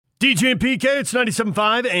DJ and PK, it's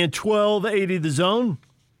 97.5 and 1280 The Zone.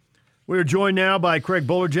 We're joined now by Craig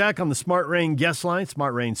Bolerjack on the Smart Rain guest line.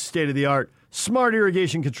 Smart Rain's state-of-the-art smart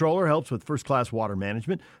irrigation controller helps with first-class water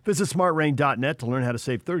management. Visit smartrain.net to learn how to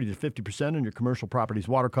save 30 to 50% on your commercial property's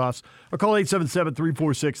water costs, or call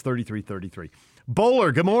 877-346-3333.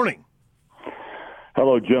 Bowler, good morning.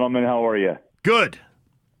 Hello, gentlemen. How are you? Good.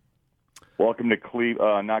 Welcome to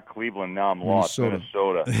not Cleveland. Now I'm lost.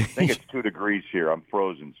 Minnesota. I think it's 2 degrees here. I'm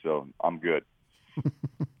frozen, so I'm good.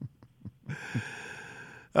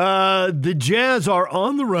 The Jazz are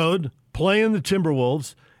on the road playing the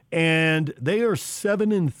Timberwolves, and they are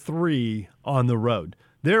 7-3 on the road.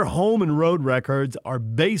 Their home and road records are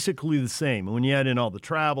basically the same. And when you add in all the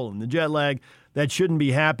travel and the jet lag, that shouldn't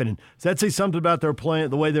be happening. Does that say something about their playing,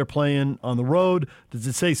 the way they're playing on the road? Does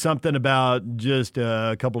it say something about just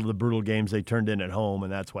a couple of the brutal games they turned in at home,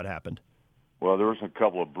 and that's what happened? Well, there was a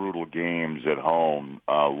couple of brutal games at home,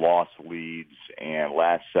 lost leads, and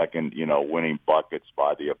last-second, winning buckets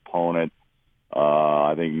by the opponent.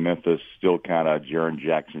 I think Memphis still kind of Jaren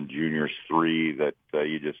Jackson Jr.'s three that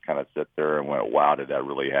you just kind of sit there and went, wow, did that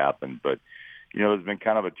really happen? But, there's been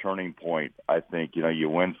kind of a turning point. I think, you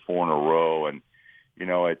win 4 in a row, and,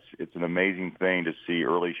 it's an amazing thing to see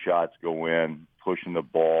early shots go in, pushing the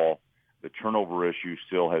ball. The turnover issue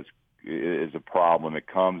still is a problem. It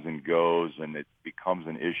comes and goes, and it becomes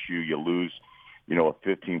an issue. You lose, a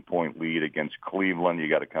 15-point lead against Cleveland. You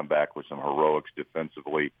got to come back with some heroics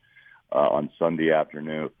defensively on Sunday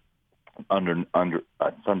afternoon.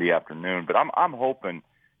 Sunday afternoon, but I'm hoping,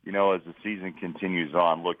 as the season continues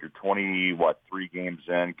on. Look, you're 3 games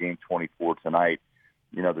in, game 24 tonight.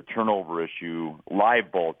 The turnover issue,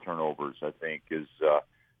 live ball turnovers, I think, is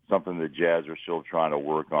something the Jazz are still trying to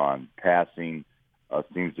work on. Passing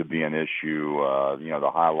seems to be an issue.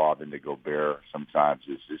 The high lob into Gobert sometimes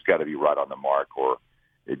it's got to be right on the mark, or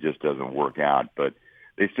it just doesn't work out. But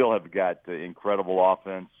they still have got incredible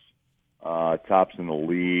offense, tops in the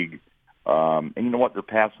league. And you know what? They're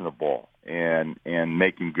passing the ball and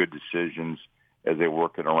making good decisions as they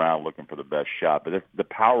work it around, looking for the best shot. But the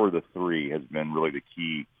power of the three has been really the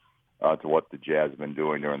key to what the Jazz have been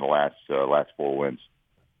doing during the last 4 wins.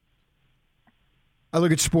 I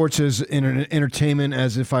look at sports as entertainment,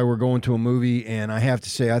 as if I were going to a movie, and I have to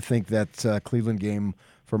say I think that Cleveland game,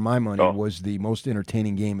 for my money, was the most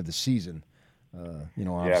entertaining game of the season.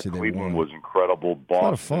 Obviously Cleveland was incredible. Boston, a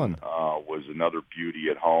lot of fun. Was another beauty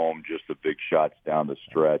at home, just the big shots down the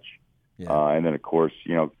stretch. Yeah. And then, of course,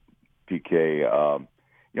 PK,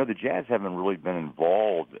 the Jazz haven't really been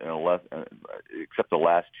involved except the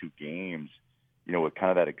last 2 games, with kind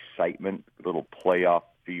of that excitement, a little playoff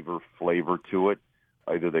fever flavor to it.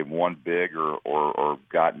 Either they've won big or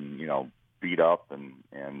gotten, beat up and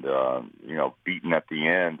beaten at the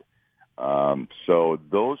end. So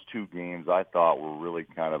those 2 games I thought were really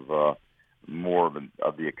kind of more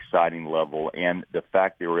of the exciting level, and the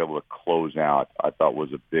fact they were able to close out I thought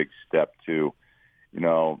was a big step too.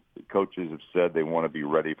 Coaches have said they want to be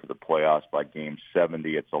ready for the playoffs by game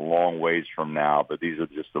 70. It's a long ways from now, but these are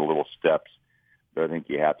just the little steps that I think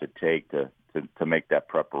you have to take to make that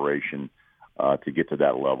preparation to get to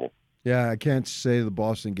that level. Yeah, I can't say the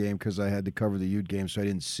Boston game because I had to cover the Ute game, so I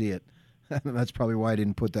didn't see it. That's probably why I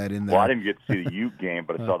didn't put that in there. Well, I didn't get to see the Ute game,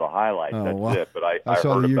 but I saw the highlights. That's it. But I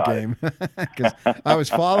saw heard the Ute about game because I was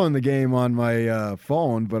following the game on my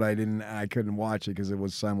phone, but I couldn't watch it because it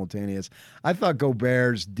was simultaneous. I thought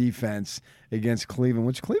Gobert's defense against Cleveland,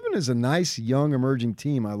 which Cleveland is a nice young emerging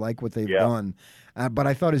team. I like what they've done, but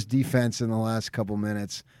I thought his defense in the last couple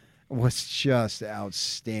minutes was just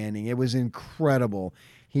outstanding. It was incredible.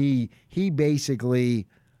 He basically,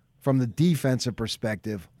 from the defensive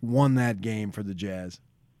perspective, won that game for the Jazz.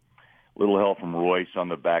 Little help from Royce on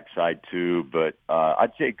the backside too, but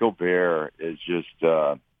I'd say Gobert is just.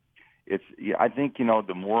 I think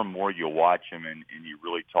the more and more you watch him and you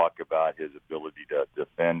really talk about his ability to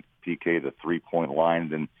defend PK the 3-point line,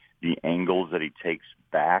 then the angles that he takes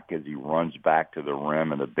back as he runs back to the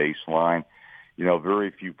rim and the baseline.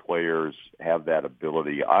 Very few players have that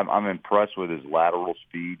ability. I'm impressed with his lateral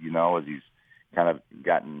speed. As he's kind of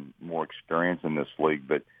gotten more experience in this league,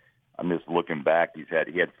 but I'm just looking back. He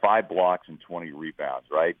had 5 blocks and 20 rebounds,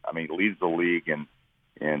 right? I mean, he leads the league in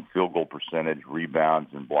field goal percentage,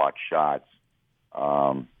 rebounds, and block shots.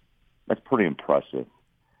 That's pretty impressive.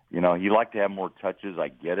 You like to have more touches. I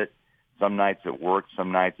get it. Some nights it works,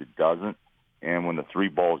 some nights it doesn't. And when the 3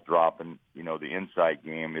 ball's dropping, the inside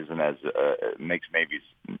game isn't makes maybe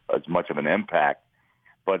as much of an impact.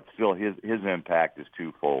 But still, his impact is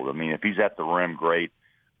twofold. I mean, if he's at the rim, great.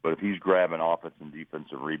 But if he's grabbing offensive and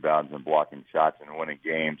defensive rebounds and blocking shots and winning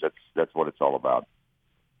games, that's what it's all about.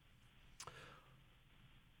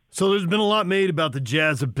 So there's been a lot made about the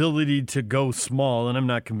Jazz ability to go small, and I'm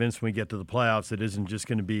not convinced when we get to the playoffs it isn't just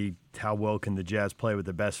going to be how well can the Jazz play with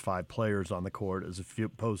their best 5 players on the court as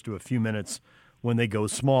opposed to a few minutes when they go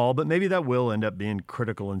small, but maybe that will end up being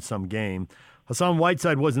critical in some game. Hassan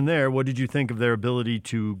Whiteside wasn't there. What did you think of their ability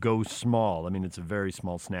to go small? I mean, it's a very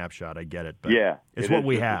small snapshot. I get it, but it's what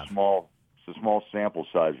we have. It's a small sample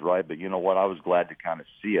size, right? But you know what? I was glad to kind of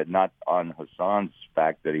see it, not on Hassan's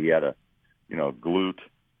fact that he had a, glute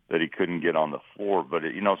that he couldn't get on the floor. But,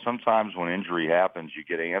 sometimes when injury happens, you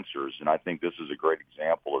get answers. And I think this is a great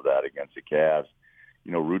example of that against the Cavs.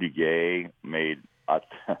 Rudy Gay made,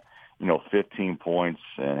 15 points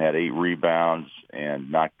and had 8 rebounds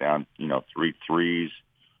and knocked down, 3 threes.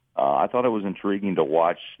 I thought it was intriguing to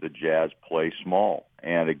watch the Jazz play small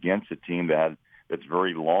and against a team that's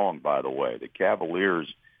very long, by the way. The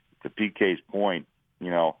Cavaliers, to PK's point,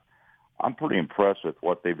 I'm pretty impressed with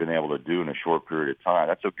what they've been able to do in a short period of time.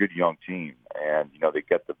 That's a good young team. And, they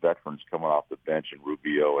get the veterans coming off the bench in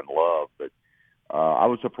Rubio and Love. But I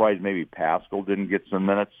was surprised maybe Pascal didn't get some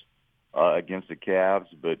minutes against the Cavs.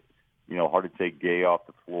 But, hard to take Gay off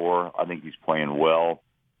the floor. I think he's playing well.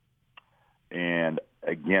 And,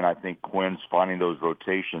 again, I think Quinn's finding those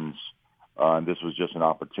rotations. This was just an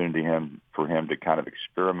opportunity for him to kind of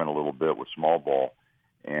experiment a little bit with small ball.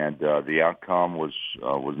 And the outcome was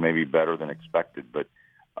maybe better than expected. But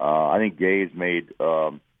I think Gay's made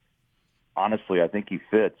honestly, I think he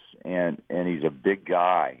fits. And he's a big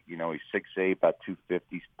guy. He's 6'8", about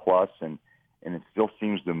 250 plus, and it still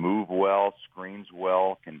seems to move well, screens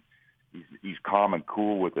well. He's calm and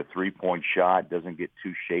cool with a 3-point shot, doesn't get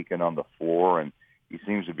too shaken on the floor, and he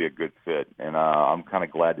seems to be a good fit. And I'm kind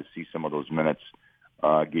of glad to see some of those minutes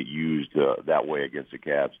get used that way against the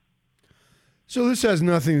Cavs. So this has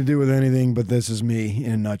nothing to do with anything, but this is me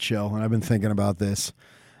in a nutshell, and I've been thinking about this.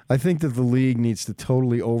 I think that the league needs to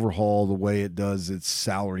totally overhaul the way it does its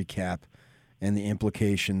salary cap and the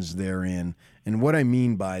implications therein. And what I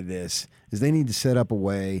mean by this is they need to set up a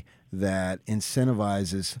way that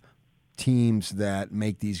incentivizes teams that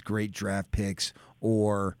make these great draft picks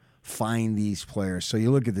or find these players. So you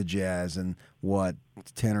look at the Jazz and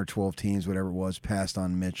 10 or 12 teams, whatever it was, passed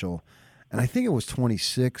on Mitchell. And I think it was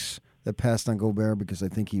 26 that passed on Gobert because I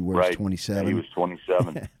think he wears 27. Yeah, he was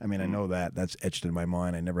 27. I mean, I know that. That's etched in my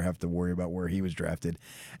mind. I never have to worry about where he was drafted.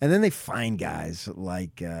 And then they find guys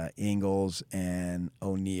like Ingles and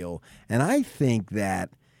O'Neal. And I think that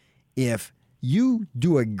if you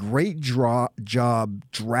do a great job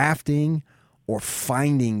drafting or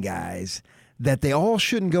finding guys, that they all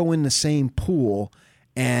shouldn't go in the same pool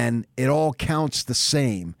and it all counts the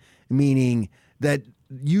same, meaning that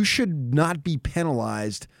you should not be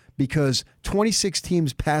penalized because 26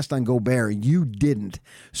 teams passed on Gobert, you didn't.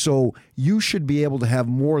 So you should be able to have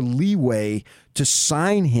more leeway to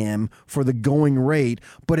sign him for the going rate,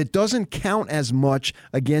 but it doesn't count as much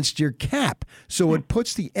against your cap. So it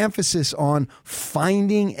puts the emphasis on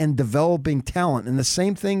finding and developing talent. And the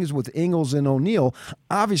same thing is with Ingles and O'Neal.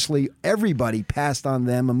 Obviously, everybody passed on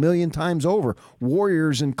them a million times over.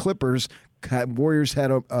 Warriors and Clippers. Warriors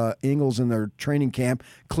had Ingles in their training camp.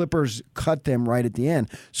 Clippers cut them right at the end.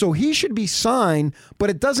 So he should be signed, but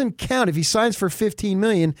it doesn't count. If he signs for $15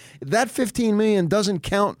 million, that $15 million doesn't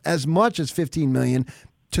count as much as $15 million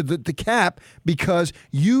to the cap because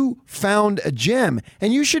you found a gem,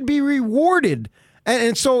 and you should be rewarded.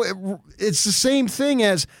 And so it's the same thing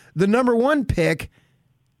as the number 1 pick,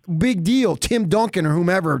 big deal, Tim Duncan or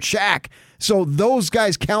whomever, Shaq. So those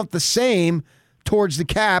guys count the same towards the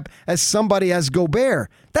cap as somebody as Gobert.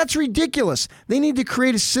 That's ridiculous. They need to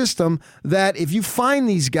create a system that if you find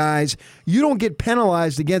these guys, you don't get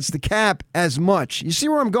penalized against the cap as much. You see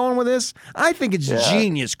where I'm going with this? I think it's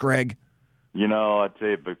genius, Greg. I'd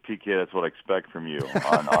say, but PK, that's what I expect from you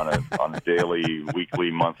on a daily, weekly,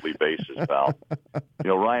 monthly basis, pal.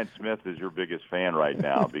 Ryan Smith is your biggest fan right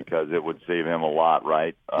now because it would save him a lot,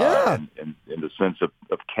 right? In the sense of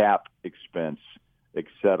cap expense, et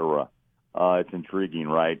cetera. It's intriguing,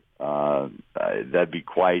 right? That'd be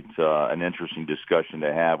quite an interesting discussion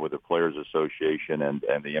to have with the Players Association and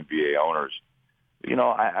the NBA owners.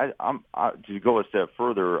 To go a step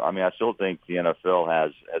further, I still think the NFL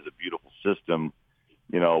has a beautiful system,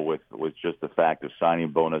 with just the fact of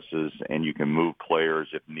signing bonuses, and you can move players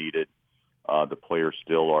if needed. The players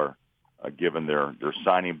still are given their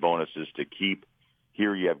signing bonuses to keep.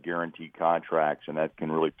 Here you have guaranteed contracts, and that can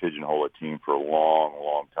really pigeonhole a team for a long,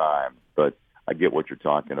 long time. But I get what you're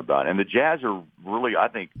talking about. And the Jazz are really, I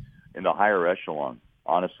think, in the higher echelon,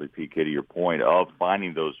 honestly, PK, to your point, of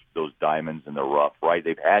finding those diamonds in the rough, right?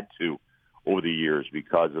 They've had to over the years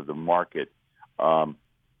because of the market.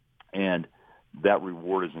 And that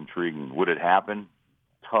reward is intriguing. Would it happen?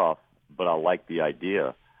 Tough, but I like the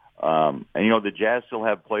idea. And the Jazz still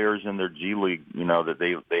have players in their G League, that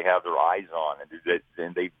they have their eyes on,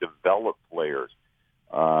 and they develop players.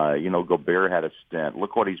 Gobert had a stint.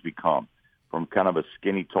 Look what he's become, from kind of a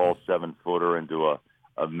skinny, tall 7-footer into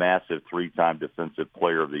a massive 3-time Defensive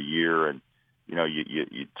Player of the Year. And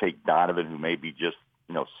you take Donovan, who may be just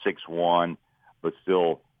 6'1", but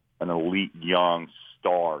still an elite young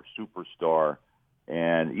superstar.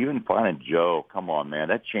 And even finding Joe, come on, man,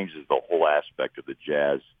 that changes the whole aspect of the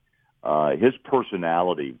Jazz. His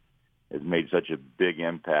personality has made such a big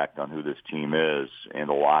impact on who this team is in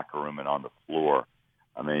the locker room and on the floor.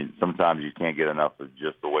 I mean, sometimes you can't get enough of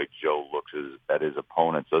just the way Joe looks at his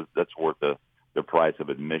opponent. So that's worth the price of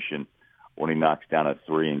admission when he knocks down a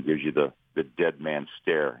three and gives you the dead man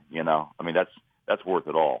stare. I mean, that's worth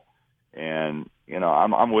it all. And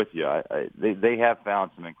I'm with you. They have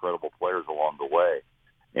found some incredible players along the way,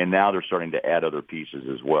 and now they're starting to add other pieces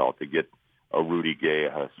as well to get a Rudy Gay,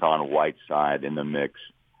 a Hassan Whiteside in the mix.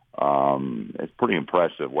 It's pretty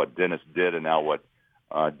impressive what Dennis did, and now what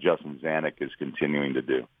Justin Zanuck is continuing to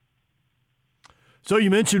do. So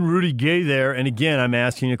you mentioned Rudy Gay there, and again, I'm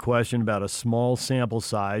asking a question about a small sample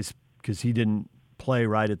size because he didn't play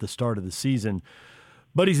right at the start of the season.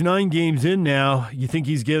 But he's 9 games in now. You think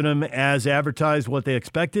he's given them, as advertised, what they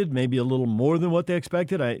expected, maybe a little more than what they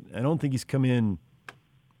expected? I don't think he's come in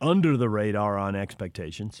under the radar on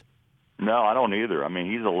expectations. No, I don't either. I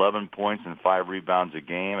mean, he's 11 points and 5 rebounds a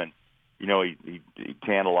game, and he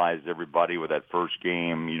tantalized everybody with that first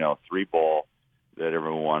game, 3-ball that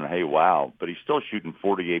everyone, hey, wow. But he's still shooting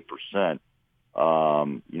 48%.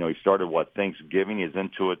 He started, Thanksgiving. He's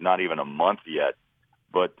into it not even a month yet.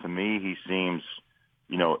 But to me, he seems,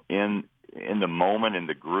 in the moment, in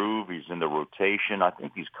the groove. He's in the rotation. I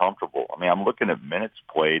think he's comfortable. I mean, I'm looking at minutes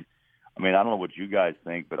played. I mean, I don't know what you guys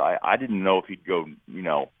think, but I didn't know if he'd go,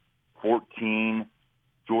 14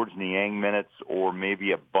 George Niang minutes or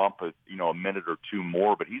maybe a bump of, a minute or two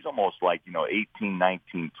more. But he's almost like, 18,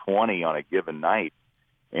 19, 20 on a given night.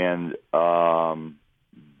 And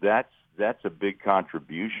that's a big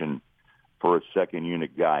contribution for a second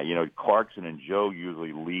unit guy. Clarkson and Joe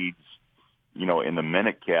usually leads, in the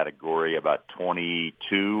minute category about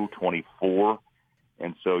 22, 24.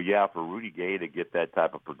 And so, yeah, for Rudy Gay to get that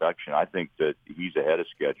type of production, I think that he's ahead of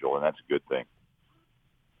schedule, and that's a good thing.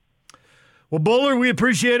 Well, Bowler, we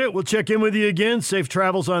appreciate it. We'll check in with you again. Safe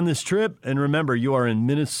travels on this trip. And remember, you are in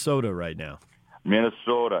Minnesota right now.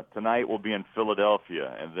 Minnesota. Tonight we'll be in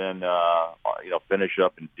Philadelphia, and then finish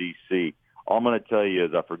up in D.C. All I'm going to tell you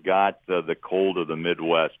is I forgot the cold of the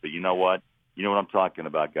Midwest, but you know what? You know what I'm talking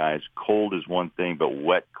about, guys. Cold is one thing, but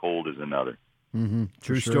wet cold is another. Mm-hmm.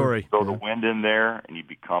 True story. Throw the wind in there, and you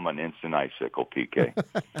become an instant icicle, PK.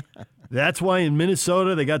 That's why in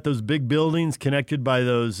Minnesota they got those big buildings connected by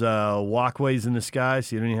those walkways in the sky,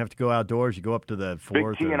 so you don't even have to go outdoors. You go up to the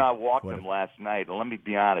fourth. Big T and I walked him last night. And let me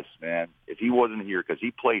be honest, man. If he wasn't here, because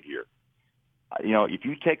he played here, if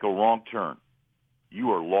you take a wrong turn,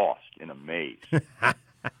 you are lost in a maze.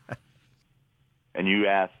 And you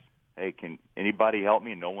ask, hey, can anybody help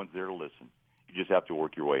me? And no one's there to listen. You just have to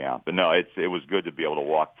work your way out. But no, it was good to be able to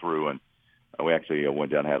walk through, and we actually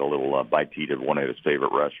went down and had a little bite to eat at one of his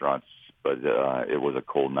favorite restaurants. But it was a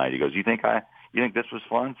cold night. He goes, you think this was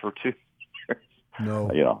fun for 2 years?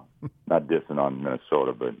 No. Not dissing on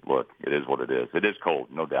Minnesota, but look, it is what it is. It is cold,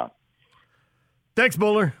 no doubt. Thanks,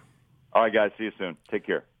 Bowler. All right, guys, see you soon. Take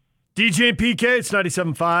care. DJ and PK, it's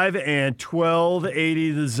 97.5 and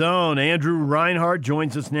 1280 The Zone. Andrew Reinhardt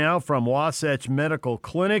joins us now from Wasatch Medical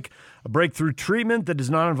Clinic, a breakthrough treatment that does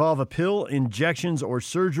not involve a pill, injections, or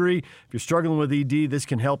surgery. If you're struggling with ED, this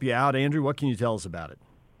can help you out. Andrew, what can you tell us about it?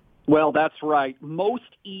 Well, that's right.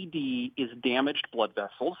 Most ED is damaged blood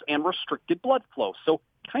vessels and restricted blood flow, so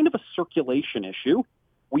kind of a circulation issue.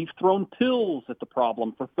 We've thrown pills at the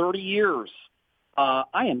problem for 30 years.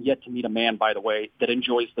 I am yet to meet a man, by the way, that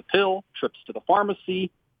enjoys the pill, trips to the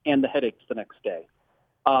pharmacy, and the headaches the next day.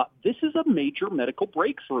 This is a major medical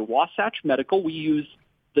breakthrough. Wasatch Medical, we use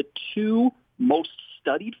the 2 most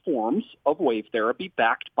studied forms of wave therapy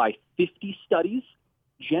backed by 50 studies.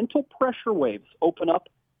 Gentle pressure waves open up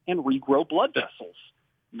and regrow blood vessels.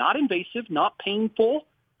 Not invasive, not painful.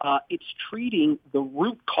 It's treating the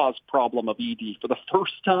root cause problem of ED for the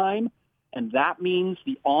first time. And that means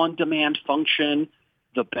the on-demand function,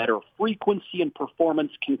 the better frequency and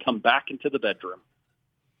performance can come back into the bedroom.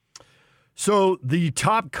 So the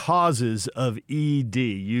top causes of ED,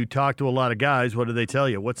 you talk to a lot of guys. What do they tell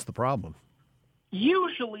you? What's the problem?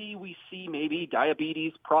 Usually we see maybe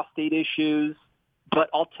diabetes, prostate issues, But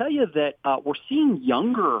I'll tell you that we're seeing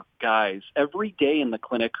younger guys every day in the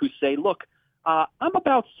clinic who say, look, I'm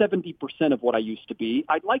about 70% of what I used to be.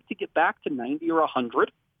 I'd like to get back to 90 or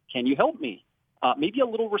 100. Can you help me? Maybe a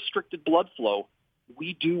little restricted blood flow.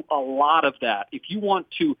 We do a lot of that. If you want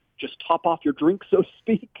to just top off your drink, so to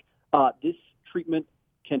speak, this treatment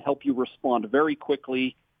can help you respond very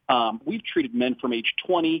quickly. We've treated men from age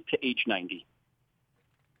 20 to age 90.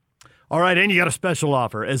 All right, and you got a special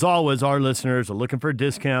offer. As always, our listeners are looking for a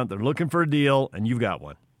discount. They're looking for a deal, and you've got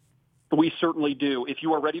one. We certainly do. If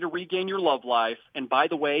you are ready to regain your love life, and by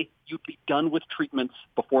the way, you'd be done with treatments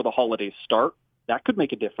before the holidays start, that could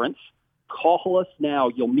make a difference. Call us now.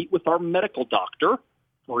 You'll meet with our medical doctor.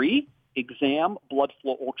 Free exam, blood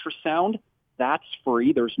flow ultrasound. That's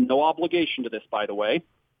free. There's no obligation to this, by the way.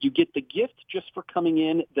 You get the gift just for coming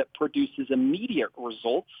in that produces immediate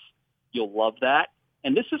results. You'll love that.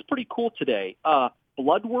 And this is pretty cool today.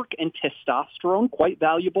 Blood work and testosterone, quite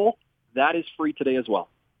valuable. That is free today as well.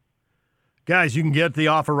 Guys, you can get the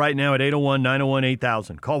offer right now at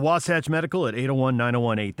 801-901-8000. Call Wasatch Medical at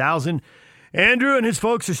 801-901-8000. Andrew and his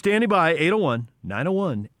folks are standing by,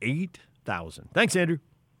 801-901-8000. Thanks, Andrew.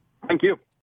 Thank you.